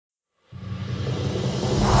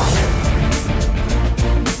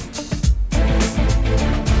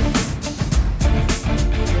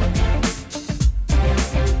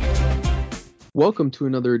Welcome to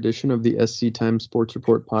another edition of the SC Times Sports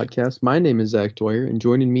Report podcast. My name is Zach Dwyer, and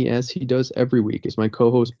joining me as he does every week is my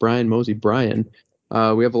co-host Brian Mozey. Brian,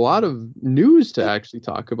 we have a lot of news to actually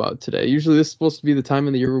talk about today. Usually this is supposed to be the time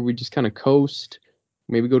of the year where we just kind of coast,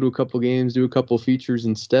 maybe go to a couple games, do a couple features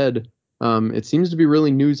instead. It seems to be really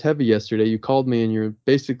news heavy yesterday. You called me and you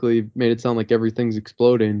basically made it sound like everything's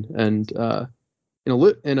exploding, and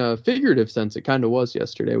in a figurative sense, it kind of was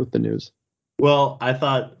yesterday with the news. Well,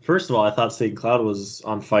 first of all, I thought St. Cloud was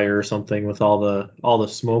on fire or something with all the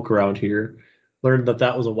smoke around here. Learned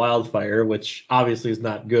that was a wildfire, which obviously is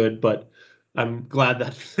not good, but I'm glad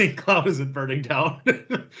that St. Cloud isn't burning down.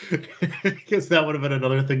 I guess that would have been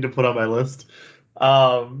another thing to put on my list.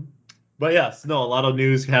 But yes, no, a lot of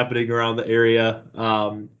news happening around the area.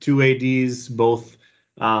 Two ADs, both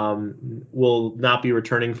will not be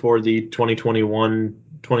returning for the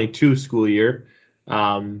 2021-22 school year.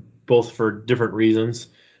 Both for different reasons.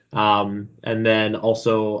 And then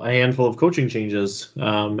also a handful of coaching changes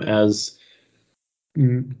as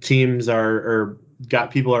teams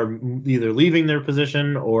people are either leaving their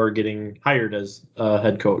position or getting hired as a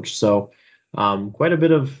head coach. So quite a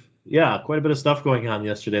bit of stuff going on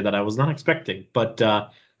yesterday that I was not expecting, but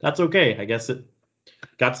that's okay. I guess it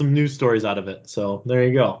got some news stories out of it. So there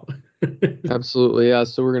you go. Absolutely. Yeah.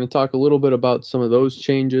 So we're going to talk a little bit about some of those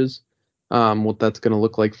changes. What that's going to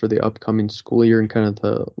look like for the upcoming school year and kind of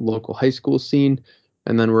the local high school scene.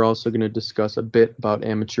 And then we're also going to discuss a bit about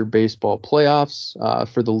amateur baseball playoffs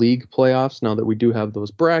for the league playoffs, now that we do have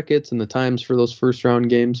those brackets and the times for those first round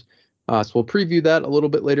games. So we'll preview that a little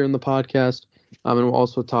bit later in the podcast. And we'll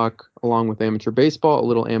also talk, along with amateur baseball, a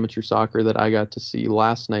little amateur soccer that I got to see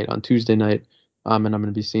last night on Tuesday night. And I'm going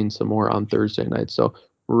to be seeing some more on Thursday night. So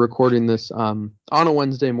we're recording this on a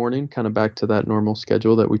Wednesday morning, kind of back to that normal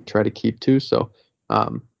schedule that we try to keep to. So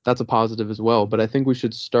that's a positive as well. But I think we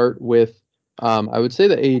should start with, I would say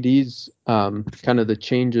the ADs, kind of the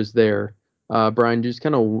changes there. Brian, just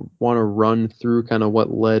kind of want to run through kind of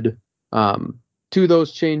what led to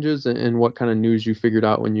those changes and what kind of news you figured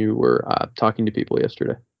out when you were talking to people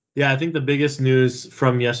yesterday. Yeah, I think the biggest news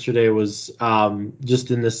from yesterday was just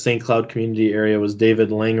in the St. Cloud community area was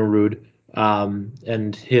David Langerud.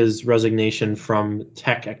 And his resignation from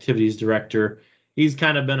Tech Activities Director. He's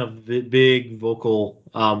kind of been a big vocal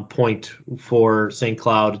point for St.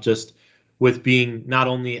 Cloud, just with being not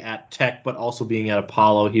only at Tech, but also being at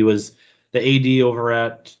Apollo. He was the AD over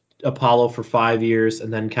at Apollo for 5 years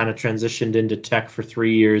and then kind of transitioned into Tech for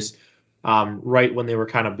 3 years, right when they were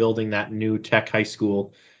kind of building that new Tech high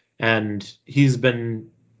school. And he's been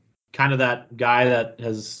kind of that guy that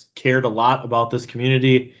has cared a lot about this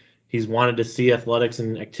community. He's wanted to see athletics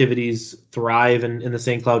and activities thrive in the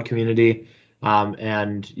St. Cloud community.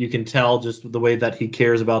 And you can tell just the way that he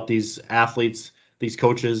cares about these athletes, these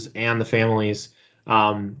coaches, and the families.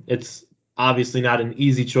 It's obviously not an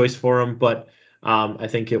easy choice for him, but I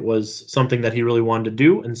think it was something that he really wanted to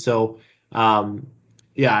do. And so,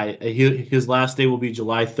 his last day will be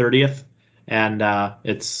July 30th. And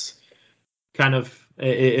it's kind of,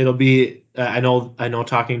 it'll be, I know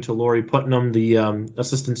talking to Lori Putnam, the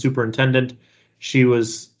assistant superintendent, she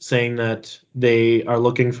was saying that they are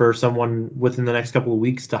looking for someone within the next couple of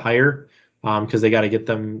weeks to hire because they got to get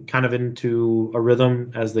them kind of into a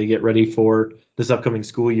rhythm as they get ready for this upcoming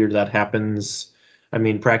school year that happens. I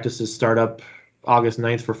mean, practices start up August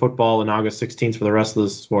 9th for football and August 16th for the rest of the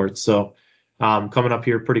sports. So coming up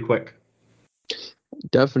here pretty quick.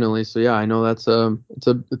 Definitely. So yeah, I know that's it's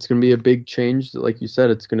going to be a big change. Like you said,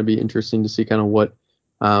 it's going to be interesting to see kind of what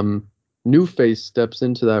new face steps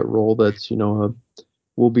into that role. That's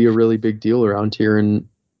will be a really big deal around here. And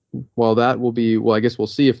while that will be, I guess we'll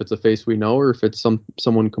see if it's a face we know or if it's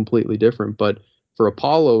someone completely different. But for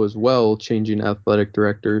Apollo as well, changing athletic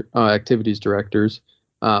director activities directors,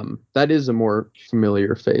 that is a more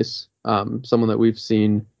familiar face. Someone that we've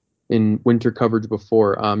seen in winter coverage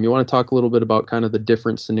before. You want to talk a little bit about kind of the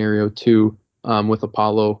different scenario too, with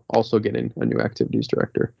Apollo also getting a new activities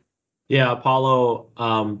director. Yeah, Apollo,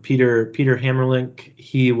 Peter Hammerlink,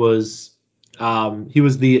 he was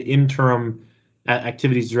the interim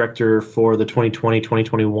activities director for the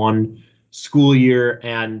 2020-2021 school year.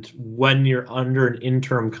 And when you're under an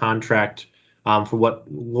interim contract, for what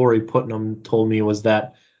Lori Putnam told me was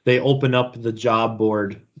that they open up the job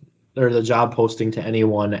board or the job posting to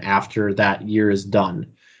anyone after that year is done.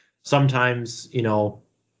 Sometimes,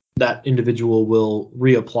 that individual will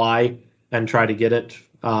reapply and try to get it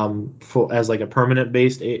as like a permanent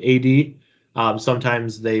based AD.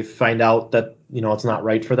 Sometimes they find out that, it's not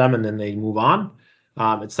right for them and then they move on.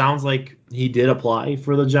 It sounds like he did apply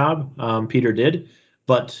for the job. Peter did,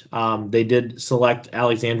 but they did select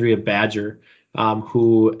Alexandria Badger,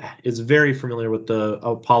 who is very familiar with the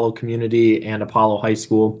Apollo community and Apollo High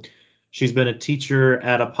School. She's been a teacher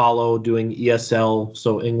at Apollo doing ESL,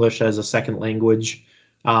 so English as a second language.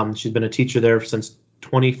 She's been a teacher there since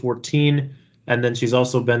 2014, and then she's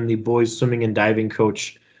also been the boys swimming and diving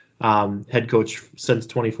coach, head coach since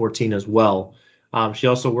 2014 as well. She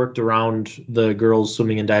also worked around the girls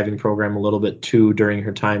swimming and diving program a little bit too during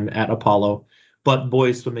her time at Apollo, but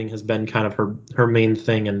boys swimming has been kind of her main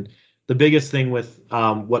thing. And the biggest thing with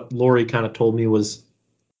what Lori kind of told me was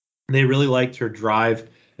they really liked her drive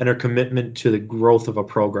and her commitment to the growth of a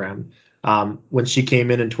program. When she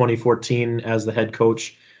came in 2014 as the head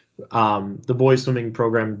coach, the boys swimming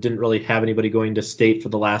program didn't really have anybody going to state for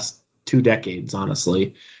the last 2 decades,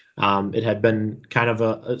 honestly. It had been kind of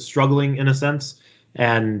a struggling in a sense,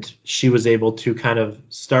 and she was able to kind of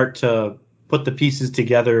start to put the pieces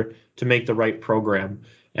together to make the right program.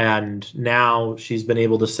 And now she's been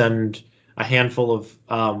able to send a handful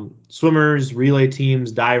of swimmers, relay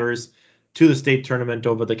teams, divers to the state tournament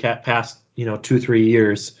over the past 2-3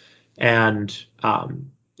 years, and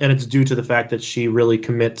it's due to the fact that she really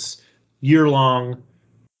commits year long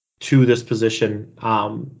to this position,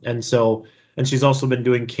 and she's also been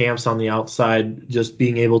doing camps on the outside, just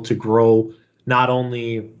being able to grow not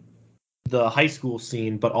only the high school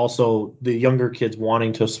scene, but also the younger kids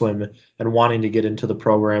wanting to swim and wanting to get into the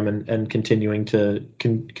program and continuing to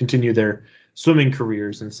continue their swimming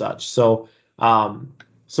careers and such. So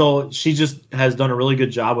she just has done a really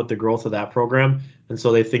good job with the growth of that program. And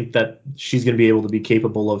so they think that she's going to be able to be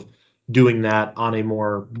capable of doing that on a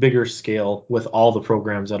more bigger scale with all the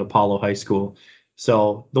programs at Apollo High School.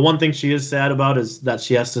 So the one thing she is sad about is that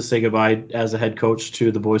she has to say goodbye as a head coach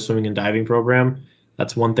to the boys swimming and diving program.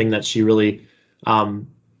 That's one thing that she really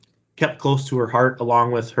kept close to her heart,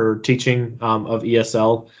 along with her teaching of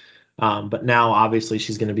ESL. But now, obviously,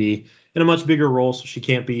 she's going to be in a much bigger role, so she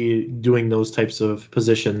can't be doing those types of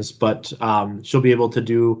positions. But she'll be able to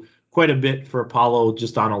do quite a bit for Apollo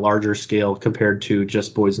just on a larger scale compared to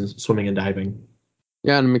just boys and swimming and diving.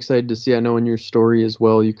 Yeah, and I'm excited to see. I know in your story as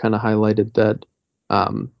well, you kind of highlighted that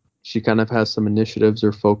she kind of has some initiatives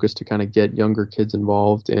or focus to kind of get younger kids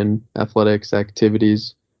involved in athletics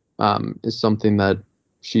activities, is something that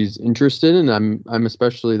she's interested in. I'm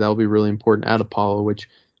especially, that'll be really important at Apollo, which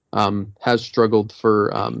has struggled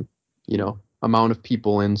for amount of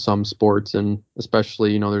people in some sports, and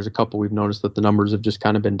especially there's a couple we've noticed that the numbers have just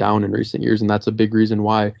kind of been down in recent years, and that's a big reason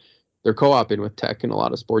why they're co-oping with tech in a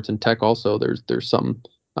lot of sports. And tech also, there's some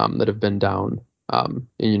that have been down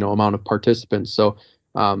in amount of participants. So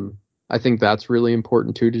I think that's really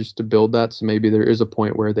important too, just to build that. So maybe there is a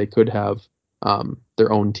point where they could have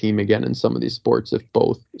their own team again in some of these sports if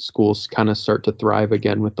both schools kind of start to thrive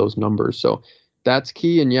again with those numbers. So that's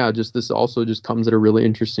key. And yeah, just this also just comes at a really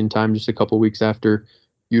interesting time, just a couple of weeks after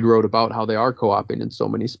you'd wrote about how they are co-oping in so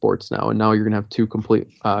many sports now. And now you're going to have two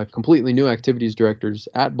completely new activities directors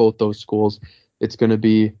at both those schools. It's going to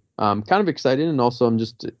be kind of exciting. And also I'm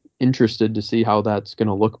just interested to see how that's going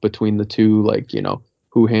to look between the two,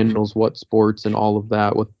 who handles what sports and all of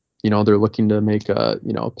that. With they're looking to make a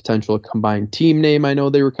potential combined team name. I know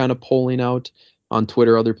they were kind of polling out on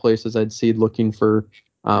Twitter, other places I'd see looking for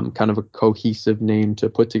kind of a cohesive name to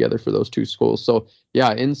put together for those two schools. So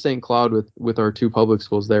yeah, in St. Cloud with our two public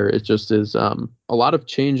schools there, it just is a lot of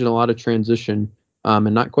change and a lot of transition,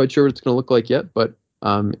 and not quite sure what it's going to look like yet, but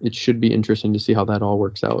it should be interesting to see how that all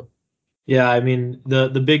works out. Yeah, I mean, the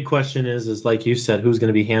big question is like you said, who's going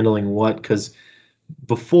to be handling what? Because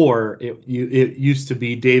before it used to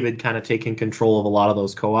be David kind of taking control of a lot of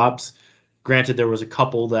those co-ops. Granted, there was a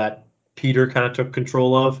couple that Peter kind of took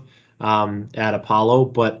control of at Apollo,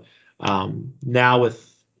 but now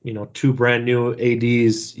with two brand new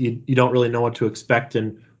ADs, you don't really know what to expect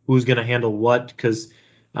and who's going to handle what, because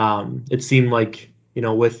it seemed like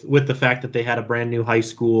with the fact that they had a brand new high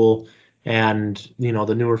school and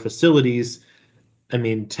the newer facilities, I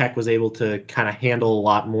mean, Tech was able to kind of handle a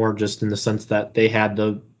lot more, just in the sense that they had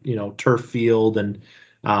the turf field, and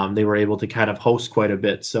they were able to kind of host quite a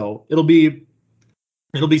bit. So it'll be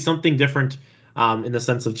something different in the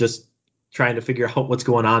sense of just trying to figure out what's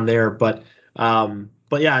going on there. But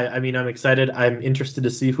yeah, I mean, I'm excited. I'm interested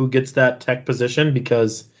to see who gets that Tech position,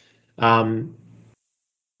 because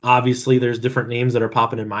obviously there's different names that are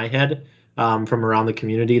popping in my head from around the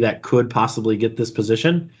community that could possibly get this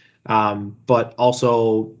position. But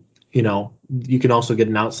also, you can also get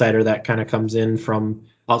an outsider that kind of comes in from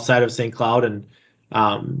outside of St. Cloud and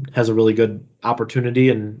has a really good opportunity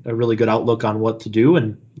and a really good outlook on what to do,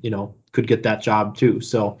 and could get that job too.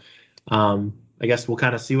 So I guess we'll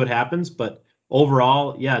kind of see what happens. But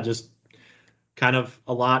overall, yeah, just kind of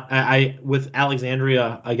a lot. I with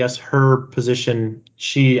Alexandria, I guess her position,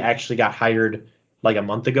 she actually got hired like a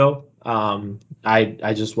month ago.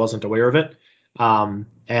 I just wasn't aware of it.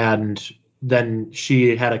 And then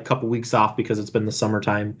she had a couple weeks off because it's been the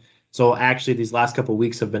summertime. So actually, these last couple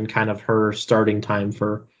weeks have been kind of her starting time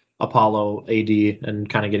for Apollo AD and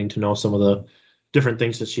kind of getting to know some of the different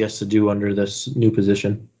things that she has to do under this new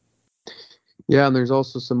position. Yeah, and there's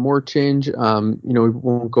also some more change. We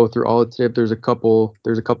won't go through all of it today, but there's a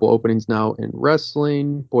couple openings now in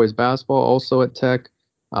wrestling, boys basketball, also at Tech.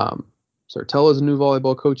 Sartella is a new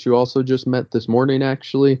volleyball coach you also just met this morning,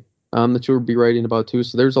 actually, that you'll be writing about too.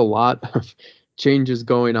 So there's a lot of changes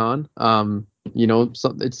going on.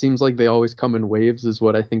 It seems like they always come in waves, is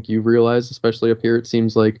what I think you realize, especially up here. It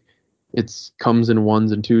seems like it comes in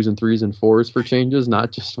 1s and 2s and 3s and 4s for changes,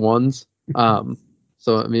 not just 1s.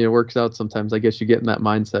 So, I mean, it works out sometimes. I guess you get in that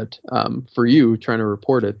mindset for you trying to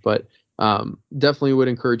report it. But definitely would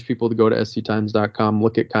encourage people to go to sctimes.com,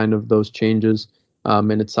 look at kind of those changes.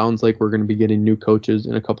 And it sounds like we're going to be getting new coaches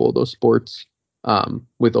in a couple of those sports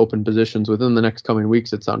with open positions within the next coming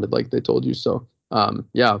weeks, it sounded like they told you. So,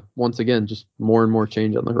 once again, just more and more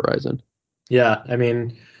change on the horizon. Yeah, I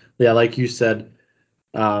mean, like you said,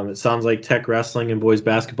 it sounds like Tech wrestling and boys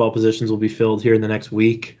basketball positions will be filled here in the next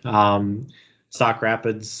week. Sauk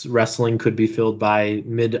Rapids wrestling could be filled by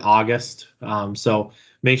mid-August. So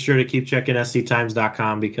make sure to keep checking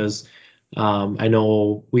sctimes.com because I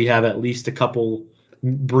know we have at least a couple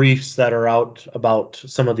briefs that are out about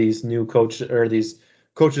some of these new these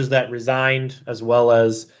coaches that resigned, as well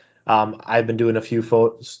as I've been doing a few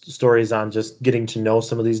stories on just getting to know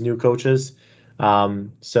some of these new coaches.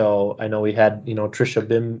 So I know we had,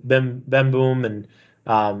 Trisha Bemboom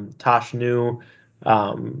and Tosh New,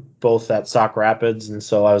 both at Sauk Rapids. And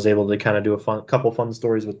so I was able to kind of do a couple fun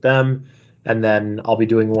stories with them. And then I'll be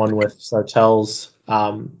doing one with Sartell's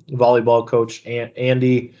volleyball coach,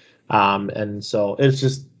 Andy. And so it's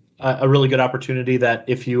just a really good opportunity that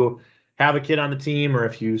if you have a kid on the team or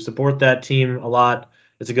if you support that team a lot,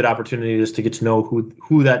 it's a good opportunity just to get to know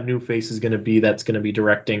who that new face is going to be that's going to be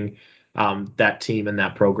directing that team and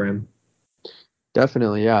that program.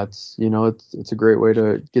 Definitely, yeah. It's a great way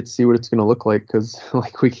to get to see what it's going to look like because,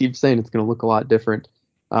 like we keep saying, it's going to look a lot different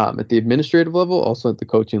at the administrative level, also at the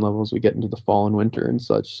coaching level as we get into the fall and winter and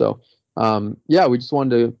such. So, we just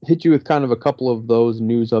wanted to hit you with kind of a couple of those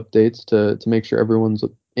news updates to make sure everyone's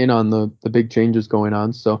in on the big changes going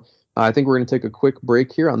on. So, I think we're going to take a quick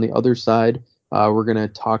break here. On the other side, we're going to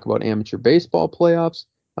talk about amateur baseball playoffs.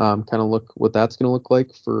 Kind of look what that's going to look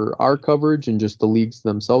like for our coverage and just the leagues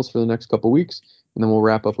themselves for the next couple weeks. And then we'll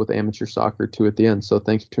wrap up with amateur soccer too at the end. So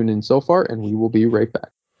thanks for tuning in so far, and we will be right back.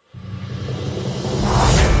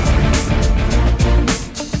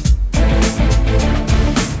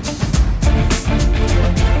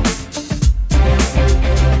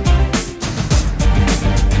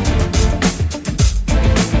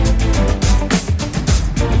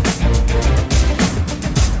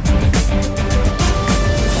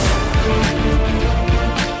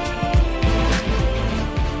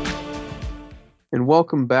 And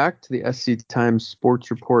welcome back to the SC Times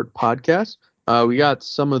Sports Report podcast. We had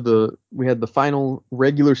the final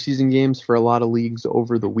regular season games for a lot of leagues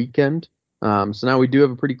over the weekend. So now we do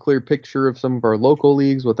have a pretty clear picture of some of our local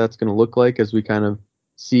leagues, what that's going to look like as we kind of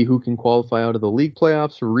see who can qualify out of the league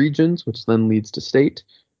playoffs for regions, which then leads to state.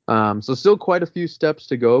 So still quite a few steps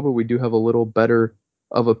to go, but we do have a little better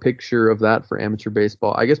of a picture of that for amateur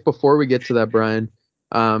baseball. I guess before we get to that, Brian,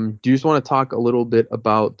 do you just want to talk a little bit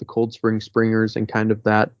about the Cold Spring Springers and kind of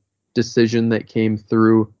that decision that came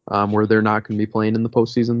through where they're not going to be playing in the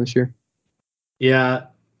postseason this year? Yeah,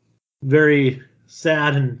 very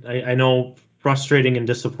sad and I know frustrating and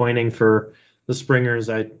disappointing for the Springers.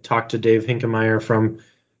 I talked to Dave Hinkemeyer from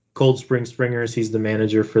Cold Spring Springers. He's the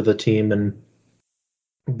manager for the team, and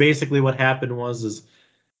basically what happened was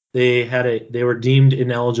they were deemed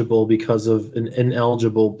ineligible because of an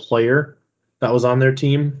ineligible player that was on their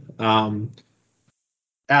team.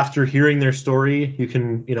 After hearing their story, you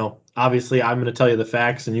can, obviously I'm going to tell you the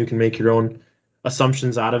facts and you can make your own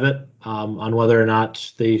assumptions out of it on whether or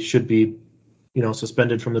not they should be,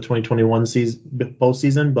 suspended from the 2021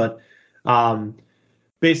 postseason. But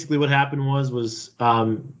basically what happened was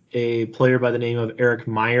a player by the name of Eric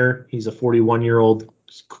Meyer. He's a 41-year-old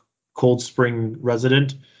Cold Spring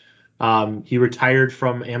resident. He retired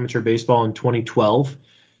from amateur baseball in 2012.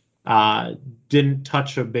 Didn't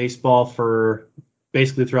touch a baseball for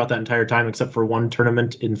basically throughout that entire time except for one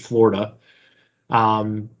tournament in Florida.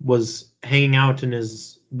 Was hanging out in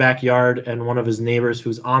his backyard, and one of his neighbors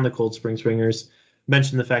who's on the Cold Spring Springers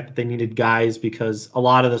mentioned the fact that they needed guys because a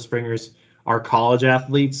lot of the Springers are college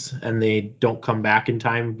athletes and they don't come back in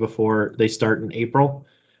time before they start in April.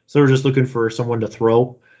 So we're just looking for someone to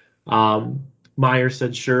throw. Meyer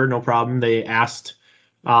said, sure, no problem. They asked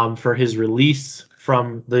for his release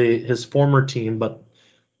from his former team, but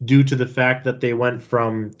due to the fact that they went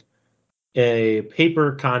from a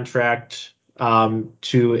paper contract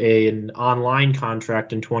to an online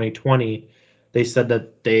contract in 2020, they said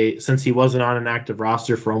that since he wasn't on an active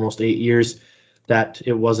roster for almost 8 years, that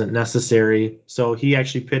it wasn't necessary. So he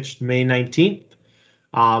actually pitched May 19th.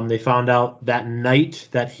 They found out that night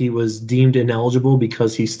that he was deemed ineligible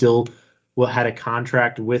because he still had a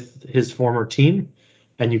contract with his former team,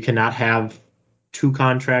 and you cannot have two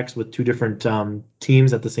contracts with two different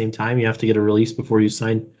teams at the same time. You have to get a release before you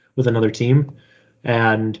sign with another team.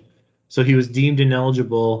 And so he was deemed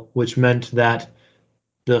ineligible, which meant that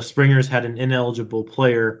the Springers had an ineligible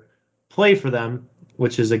player play for them,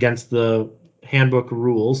 which is against the handbook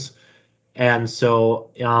rules. And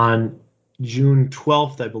so on June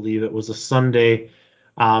 12th, I believe it was a Sunday,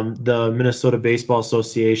 the Minnesota Baseball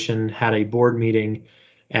Association had a board meeting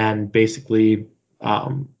and basically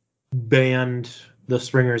banned the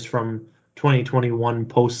Springers from 2021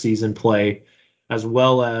 postseason play, as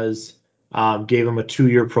well as gave them a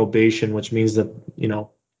 2-year probation, which means that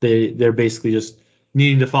they're basically just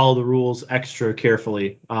needing to follow the rules extra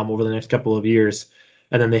carefully over the next couple of years,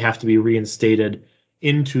 and then they have to be reinstated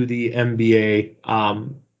into the NBA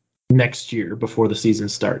next year before the season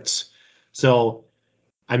starts. So,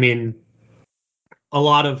 I mean,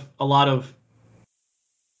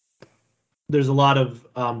 there's a lot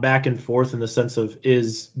of back and forth in the sense of,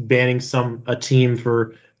 is banning a team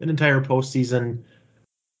for an entire postseason,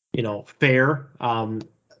 fair?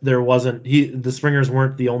 The Springers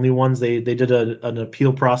weren't the only ones. They did an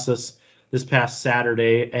appeal process this past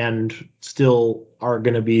Saturday and still are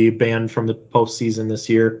going to be banned from the postseason this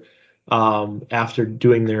year after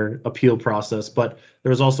doing their appeal process. But there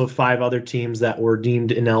was also 5 other teams that were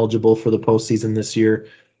deemed ineligible for the postseason this year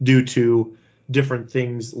due to different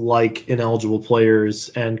things like ineligible players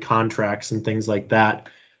and contracts and things like that.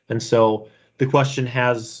 And so the question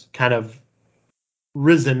has kind of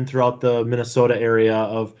risen throughout the Minnesota area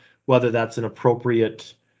of whether that's an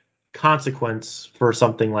appropriate consequence for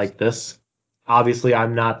something like this. Obviously,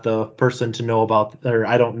 I'm not the person to know or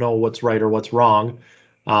I don't know what's right or what's wrong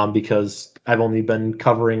because I've only been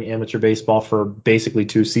covering amateur baseball for basically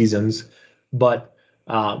 2 seasons. But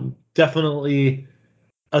definitely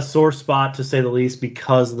a sore spot, to say the least,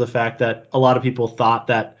 because of the fact that a lot of people thought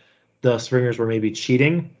that the Springers were maybe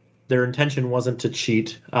cheating. Their intention wasn't to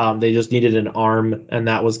cheat. They just needed an arm, and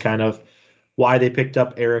that was kind of why they picked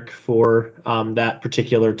up Eric for that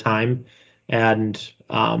particular time. And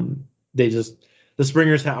the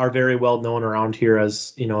Springers are very well known around here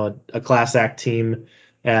as a class act team,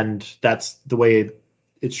 and that's the way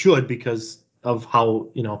it should because of how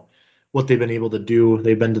what they've been able to do.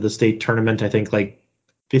 They've been to the state tournament, I think, like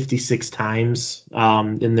 56 times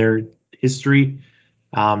in their history.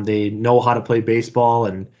 They know how to play baseball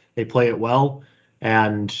and they play it well.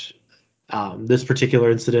 And this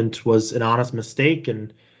particular incident was an honest mistake,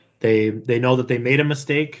 and they know that they made a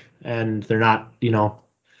mistake, and they're not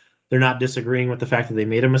disagreeing with the fact that they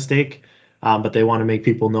made a mistake, but they want to make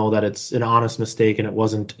people know that it's an honest mistake and it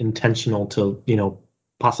wasn't intentional to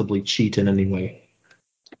possibly cheat in any way.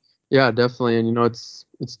 Yeah, definitely. And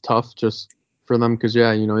it's tough just for them because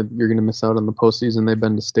you're going to miss out on the postseason. They've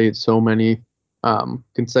been to state so many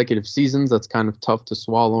consecutive seasons. That's kind of tough to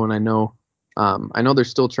swallow. And I know they're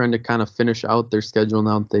still trying to kind of finish out their schedule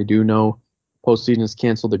now that they do know postseason is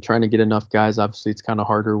canceled. They're trying to get enough guys. Obviously, it's kind of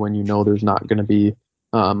harder when there's not going to be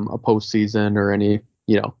a postseason or any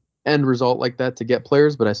end result like that to get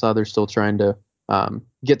players. But I saw they're still trying to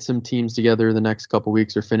get some teams together the next couple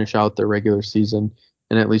weeks or finish out their regular season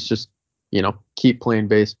and at least just keep playing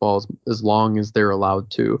baseball as long as they're allowed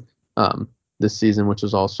to this season, which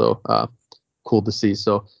is also cool to see.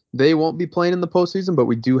 So they won't be playing in the postseason, but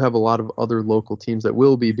we do have a lot of other local teams that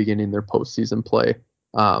will be beginning their postseason play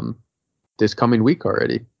this coming week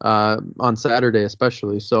already, on Saturday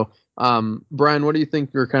especially. So, Brian, what do you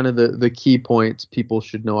think are kind of the key points people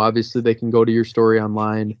should know? Obviously, they can go to your story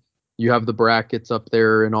online. You have the brackets up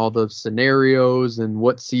there and all the scenarios and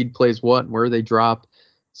what seed plays what and where they drop.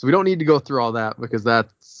 So we don't need to go through all that because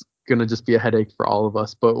that's going to just be a headache for all of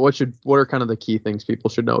us. But what are kind of the key things people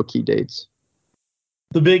should know, key dates?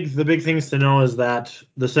 The big things to know is that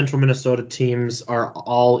the Central Minnesota teams are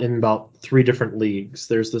all in about 3 different leagues.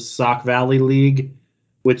 There's the Sauk Valley League,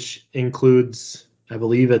 which includes, I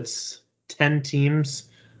believe it's 10 teams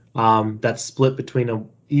that's split between a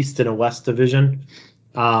East and a West division.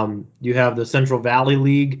 You have the Central Valley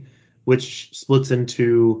League, which splits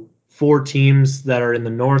into 4 teams that are in the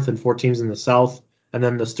north and 4 teams in the south, and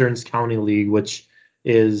then the Stearns County League, which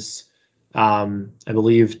is, I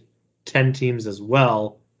believe, 10 teams as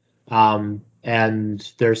well.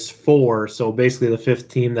 And there's 4, so basically the 5th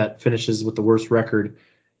team that finishes with the worst record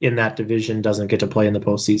in that division doesn't get to play in the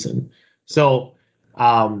postseason. So,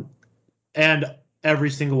 and every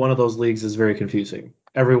single one of those leagues is very confusing.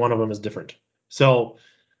 Every one of them is different. So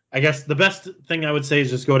I guess the best thing I would say is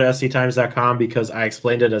just go to sctimes.com because I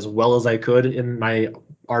explained it as well as I could in my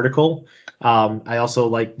article. I also,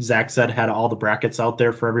 like Zach said, had all the brackets out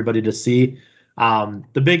there for everybody to see.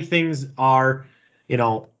 The big things are,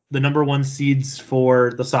 the number 1 seeds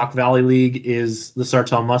for the Sauk Valley League is the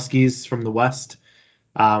Sartell Muskies from the West.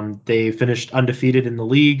 They finished undefeated in the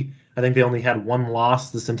league. I think they only had 1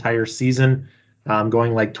 loss this entire season,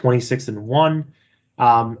 going like 26-1.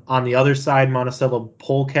 On the other side, Monticello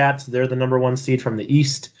Polecats, they're the number 1 seed from the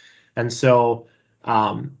East. And so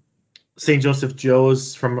St. Joseph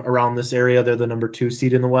Joes from around this area, they're the number 2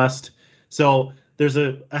 seed in the West. So there's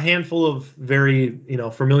a handful of very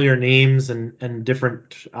familiar names and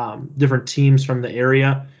different teams from the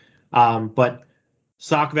area. But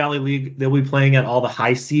Sauk Valley League, they'll be playing at all the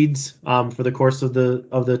high seeds for the course of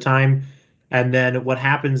the time. And then what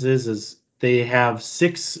happens is they have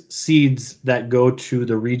 6 seeds that go to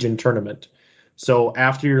the region tournament. So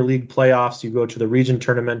after your league playoffs, you go to the region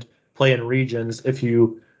tournament, play in regions. If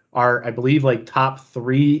you are, I believe, like top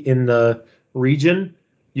 3 in the region,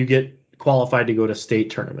 you get qualified to go to state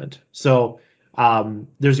tournament. So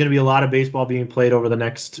there's going to be a lot of baseball being played over the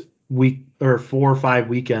next week or 4 or 5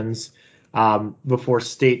 weekends before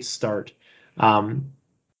states start. And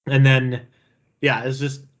then, it's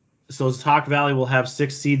just, so Sauk Valley will have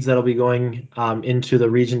 6 seeds that'll be going into the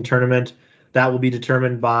region tournament. That will be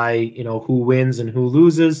determined by, who wins and who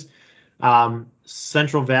loses.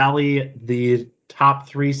 Central Valley, the top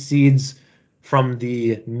 3 seeds from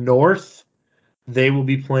the north, they will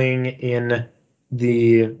be playing in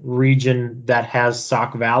the region that has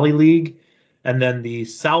Sauk Valley League. And then the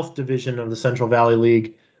South Division of the Central Valley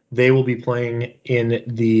League, they will be playing in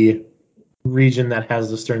the region that has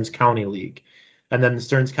the Stearns County League. And then the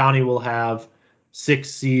Stearns County will have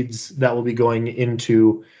 6 seeds that will be going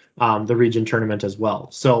into the region tournament as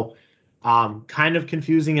well. So kind of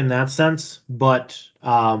confusing in that sense. But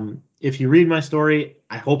if you read my story,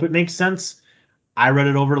 I hope it makes sense. I read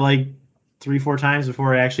it over like 3-4 times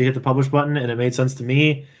before I actually hit the publish button, and it made sense to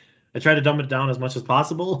me. I tried to dumb it down as much as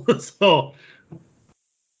possible. So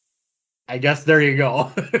I guess there you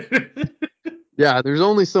go. Yeah, there's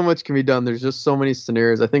only so much can be done. There's just so many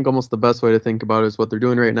scenarios. I think almost the best way to think about it is what they're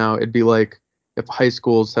doing right now. It'd be like if high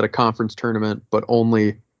schools had a conference tournament, but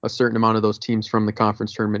only a certain amount of those teams from the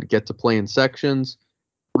conference tournament get to play in sections.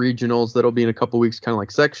 Regionals, that'll be in a couple weeks, kind of like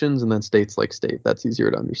sections, and then states like state. That's easier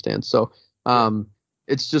to understand. So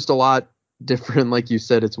it's just a lot different. Like you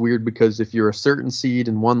said, it's weird because if you're a certain seed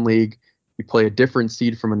in one league, you play a different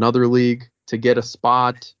seed from another league to get a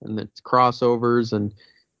spot, and it's crossovers, and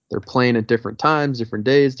they're playing at different times, different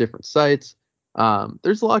days, different sites.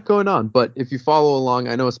 There's a lot going on. But if you follow along,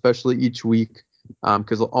 I know especially each week,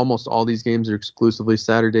 because almost all these games are exclusively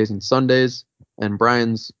Saturdays and Sundays. And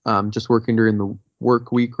Brian's just working during the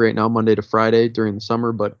work week right now, Monday to Friday during the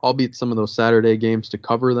summer. But I'll be at some of those Saturday games to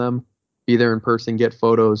cover them, be there in person, get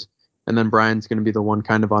photos. And then Brian's going to be the one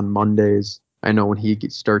kind of on Mondays. I know when he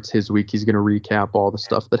starts his week, he's going to recap all the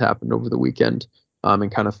stuff that happened over the weekend.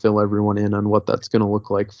 And kind of fill everyone in on what that's going to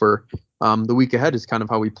look like for the week ahead is kind of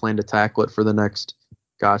how we plan to tackle it for the next,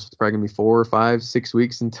 it's probably going to be 4 or 5, 6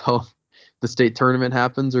 weeks until the state tournament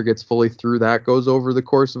happens or gets fully through. That goes over the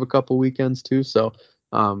course of a couple weekends too. So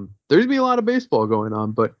there's going to be a lot of baseball going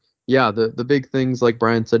on. But yeah, the big things, like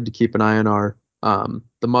Brian said, to keep an eye on are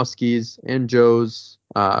the Muskies and Joes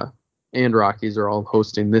and Rockies are all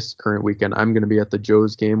hosting this current weekend. I'm going to be at the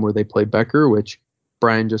Joes game where they play Becker, which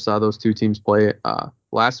Brian just saw those 2 teams play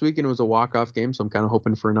last week, and it was a walk-off game, so I'm kind of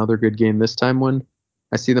hoping for another good game this time when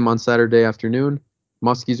I see them on Saturday afternoon.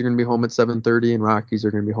 Muskies are going to be home at 7:30, and Rockies are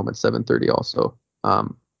going to be home at 7:30 also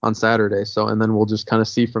on Saturday. So, and then we'll just kind of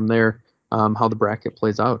see from there how the bracket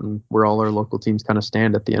plays out and where all our local teams kind of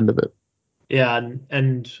stand at the end of it. Yeah,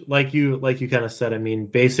 and like you kind of said, I mean,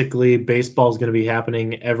 basically baseball is going to be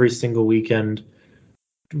happening every single weekend,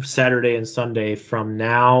 Saturday and Sunday from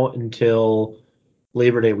now until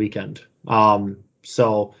Labor Day weekend.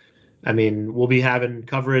 So, I mean, we'll be having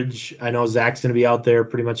coverage. I know Zach's going to be out there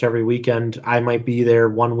pretty much every weekend. I might be there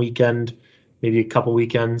one weekend, maybe a couple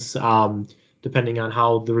weekends, depending on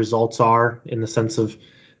how the results are in the sense of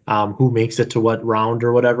who makes it to what round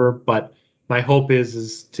or whatever. But my hope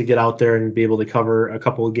is to get out there and be able to cover a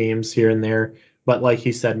couple of games here and there. But like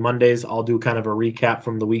he said, Mondays I'll do kind of a recap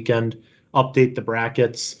from the weekend, update the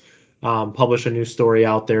brackets, publish a new story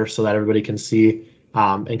out there so that everybody can see,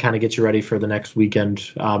 and kind of get you ready for the next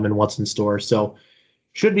weekend, and what's in store. So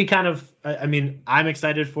should be kind of, I mean, I'm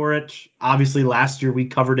excited for it. Obviously, last year we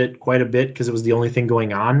covered it quite a bit because it was the only thing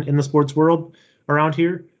going on in the sports world around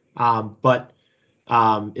here. But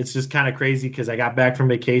it's just kind of crazy because I got back from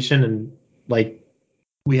vacation and like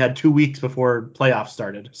we had 2 weeks before playoffs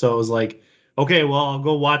started. So it was like, okay, well, I'll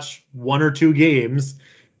go watch 1 or 2 games.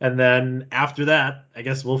 And then after that, I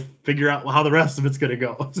guess we'll figure out how the rest of it's going to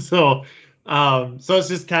go. So it's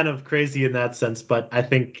just kind of crazy in that sense, but I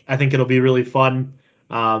think it'll be really fun.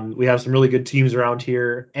 We have some really good teams around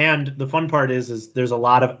here, and the fun part is there's a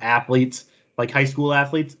lot of athletes, like high school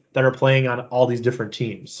athletes, that are playing on all these different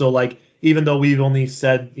teams. So like even though we've only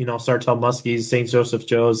said Sartell Muskies, St. Joseph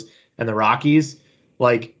Joes, and the Rockies,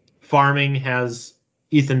 like Farming has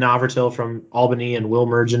Ethan Novertil from Albany and Will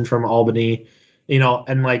Mergen from Albany,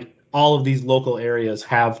 and like all of these local areas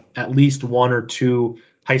have at least 1 or 2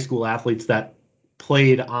 high school athletes that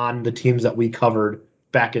played on the teams that we covered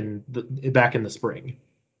back in the spring.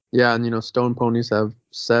 Yeah, and Stone Ponies have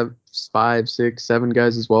 5, 6, 7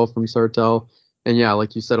 guys as well from Sartell, and yeah,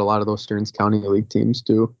 like you said, a lot of those Stearns County League teams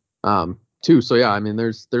too. So yeah, I mean,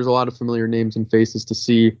 there's a lot of familiar names and faces to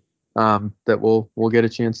see, that we'll get a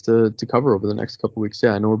chance to cover over the next couple weeks.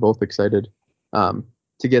 Yeah, I know we're both excited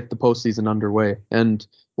to get the postseason underway. And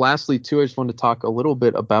lastly, too, I just wanted to talk a little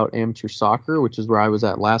bit about amateur soccer, which is where I was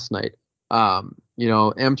at last night.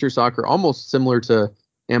 Amateur soccer, almost similar to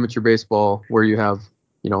amateur baseball, where you have,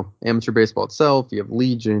 amateur baseball itself, you have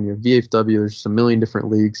Legion, you have VFW, there's a million different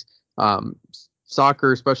leagues.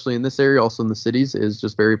 Soccer, especially in this area, also in the cities, is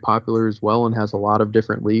just very popular as well and has a lot of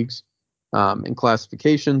different leagues and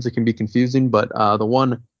classifications. It can be confusing, but the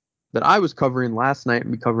one that I was covering last night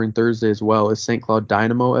and be covering Thursday as well is St. Cloud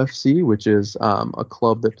Dynamo FC, which is a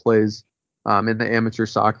club that plays in the amateur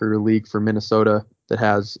soccer league for Minnesota. It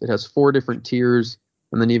has 4 different tiers,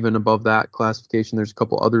 and then even above that classification, there's a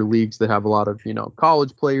couple other leagues that have a lot of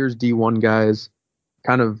college players, D1 guys.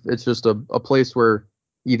 Kind of, it's just a place where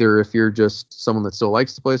either if you're just someone that still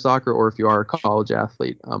likes to play soccer or if you are a college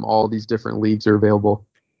athlete, all these different leagues are available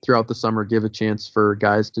throughout the summer. Give a chance for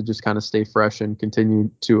guys to just kind of stay fresh and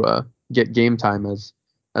continue to get game time as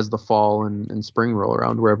the fall and spring roll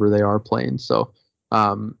around wherever they are playing. So,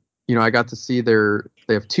 I got to see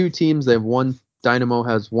they have 2 teams. Dynamo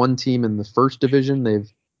has 1 team in the first division.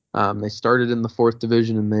 They started in the 4th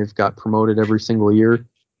division and they've got promoted every single year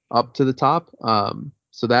up to the top.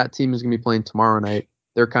 So that team is going to be playing tomorrow night.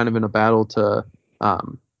 They're kind of in a battle to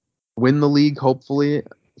win the league, hopefully,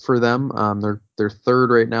 for them. They're 3rd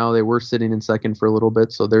right now. They were sitting in 2nd for a little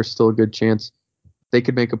bit, so there's still a good chance they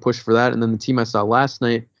could make a push for that. And then the team I saw last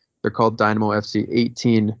night, they're called Dynamo FC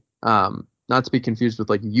 18. Not to be confused with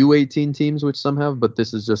like U18 teams, which some have, but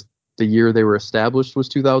this is just the year they were established was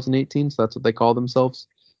 2018, so that's what they call themselves.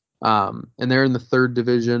 And they're in the 3rd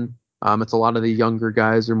division. It's a lot of the younger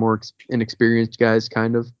guys or more inexperienced guys,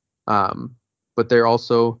 kind of. But they're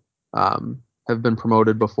also have been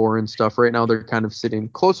promoted before and stuff. Right now, they're kind of sitting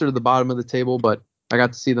closer to the bottom of the table, but I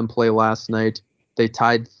got to see them play last night. They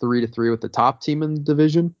tied 3-3 with the top team in the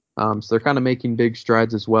division. So they're kind of making big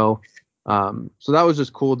strides as well. So that was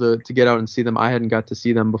just cool to get out and see them. I hadn't got to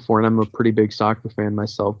see them before, and I'm a pretty big soccer fan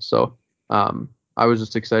myself. So I was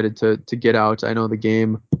just excited to get out. I know the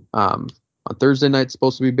game on Thursday night is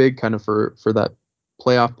supposed to be big, kind of for that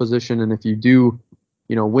playoff position. And if you do,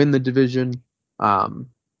 win the division,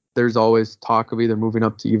 there's always talk of either moving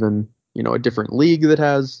up to even, a different league that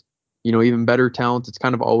has, even better talent. It's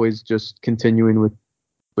kind of always just continuing with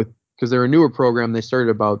because they're a newer program. They started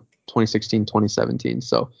about 2016, 2017.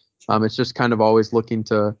 So it's just kind of always looking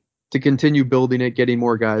to continue building it, getting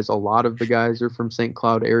more guys. A lot of the guys are from St.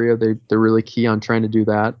 Cloud area. They're really key on trying to do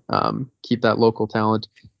that, keep that local talent.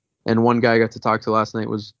 And one guy I got to talk to last night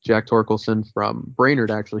was Jack Torkelson from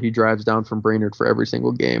Brainerd, actually. He drives down from Brainerd for every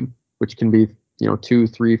single game, which can be, 2,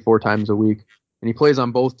 3, 4 times a week. And he plays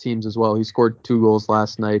on both teams as well. He scored 2 goals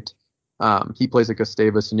last night. He plays at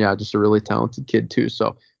Gustavus, and yeah, just a really talented kid too.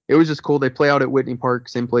 So it was just cool. They play out at Whitney Park,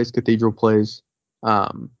 same place Cathedral plays.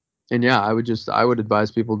 And yeah, I would advise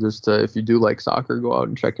people just to, if you do like soccer, go out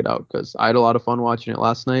and check it out, because I had a lot of fun watching it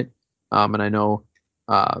last night. And I know,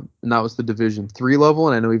 and that was the Division 3 level,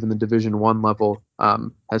 and I know even the Division 1 level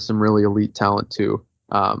has some really elite talent too.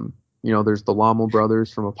 There's the Lommel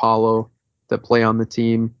brothers from Apollo that play on the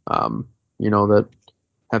team, that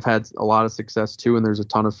have had a lot of success too, and there's a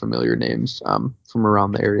ton of familiar names from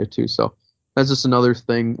around the area too. So That's just another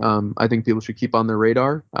thing I think people should keep on their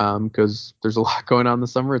radar because there's a lot going on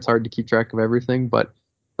this summer. It's hard to keep track of everything, but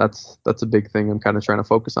that's a big thing I'm kind of trying to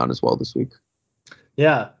focus on as well this week.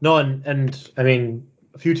 Yeah, no, and I mean,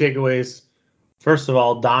 a few takeaways. First of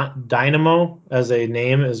all, Dynamo as a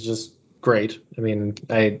name is just great. I mean,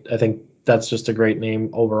 I think that's just a great name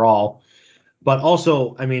overall. But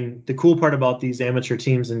also, I mean, the cool part about these amateur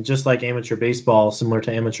teams, and just like amateur baseball, similar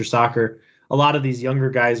to amateur soccer, a lot of these younger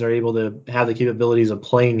guys are able to have the capabilities of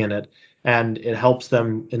playing in it, and it helps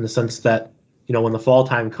them in the sense that, when the fall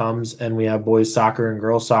time comes and we have boys soccer and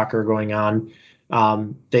girls soccer going on,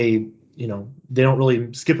 they they don't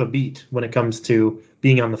really skip a beat when it comes to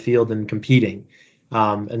being on the field and competing.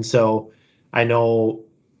 And so I know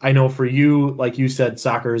for you, like you said,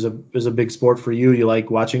 soccer is a big sport for you. You like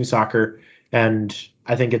watching soccer, and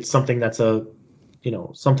I think it's something that's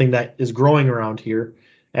something that is growing around here.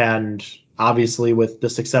 And obviously, with the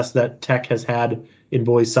success that Tech has had in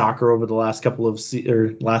boys soccer over the last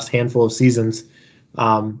last handful of seasons,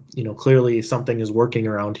 clearly something is working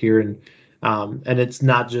around here. And it's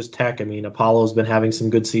not just Tech. I mean, Apollo's been having some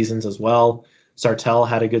good seasons as well. Sartell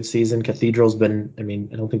had a good season. Cathedral's been, I mean,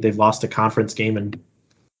 I don't think they've lost a conference game in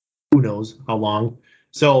who knows how long.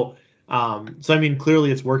 So I mean,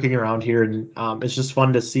 clearly it's working around here, and it's just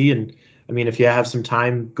fun to see. And I mean, if you have some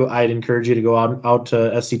time, I'd encourage you to go out to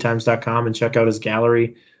sctimes.com and check out his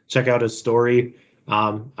gallery, check out his story.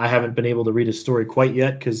 I haven't been able to read his story quite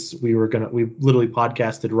yet because we literally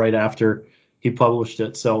podcasted right after he published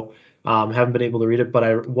it. So haven't been able to read it, but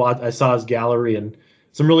I saw his gallery and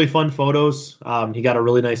some really fun photos. He got a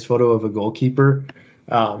really nice photo of a goalkeeper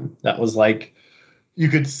that was like, you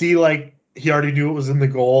could see like he already knew it was in the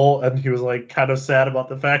goal, and he was like kind of sad about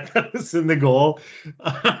the fact that it was in the goal.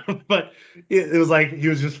 But it was like he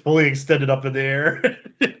was just fully extended up in the air.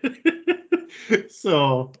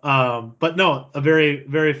 So, but no, a very,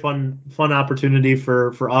 very fun opportunity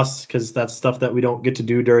for us, because that's stuff that we don't get to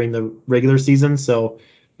do during the regular season. So,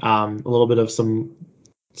 a little bit of some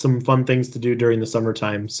fun things to do during the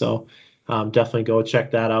summertime. So, definitely go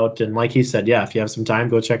check that out. And like he said, yeah, if you have some time,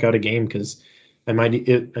 go check out a game, because I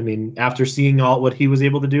mean, after seeing all what he was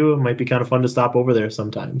able to do, it might be kind of fun to stop over there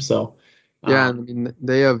sometime. So, yeah, and I mean,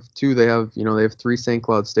 they have 3 St.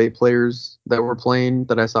 Cloud State players that were playing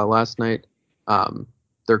that I saw last night.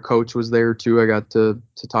 Their coach was there too. I got to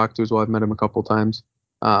talk to as well. I've met him a couple times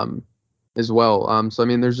as well. So I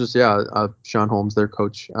mean, there's just Sean Holmes, their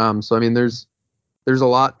coach. So I mean, there's a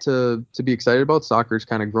lot to be excited about. Soccer's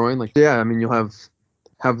kind of growing. Like, yeah, I mean, you'll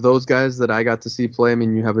have those guys that I got to see play. I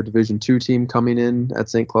mean, you have a Division II team coming in at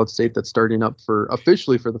St. Cloud State that's starting up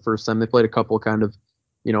officially for the first time. They played a couple kind of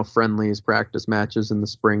friendlies, practice matches in the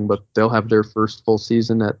spring, but they'll have their first full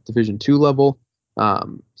season at Division II level.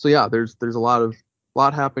 So yeah, there's a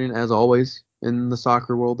lot happening as always in the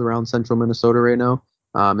soccer world around Central Minnesota right now.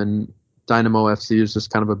 And Dynamo FC is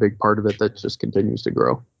just kind of a big part of it that just continues to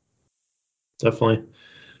grow. Definitely.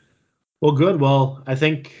 Well, good. Well, I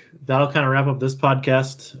think that'll kind of wrap up this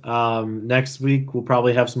podcast. Next week, we'll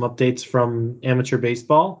probably have some updates from amateur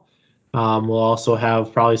baseball. We'll also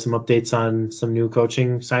have probably some updates on some new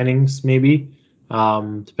coaching signings, maybe,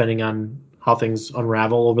 depending on how things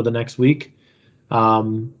unravel over the next week.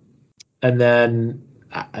 And then,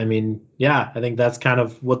 I mean, yeah, I think that's kind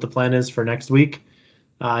of what the plan is for next week.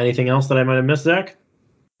 Anything else that I might have missed, Zach?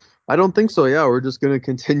 I don't think so. Yeah, we're just going to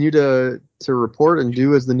continue to report and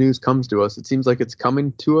do as the news comes to us. It seems like it's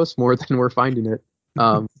coming to us more than we're finding it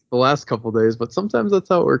the last couple of days, but sometimes that's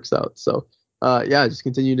how it works out. So, yeah, just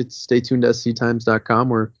continue to stay tuned to sctimes.com,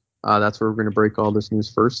 where that's where we're going to break all this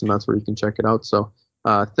news first, and that's where you can check it out. So,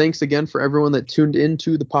 thanks again for everyone that tuned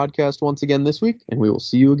into the podcast once again this week, and we will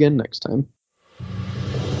see you again next time.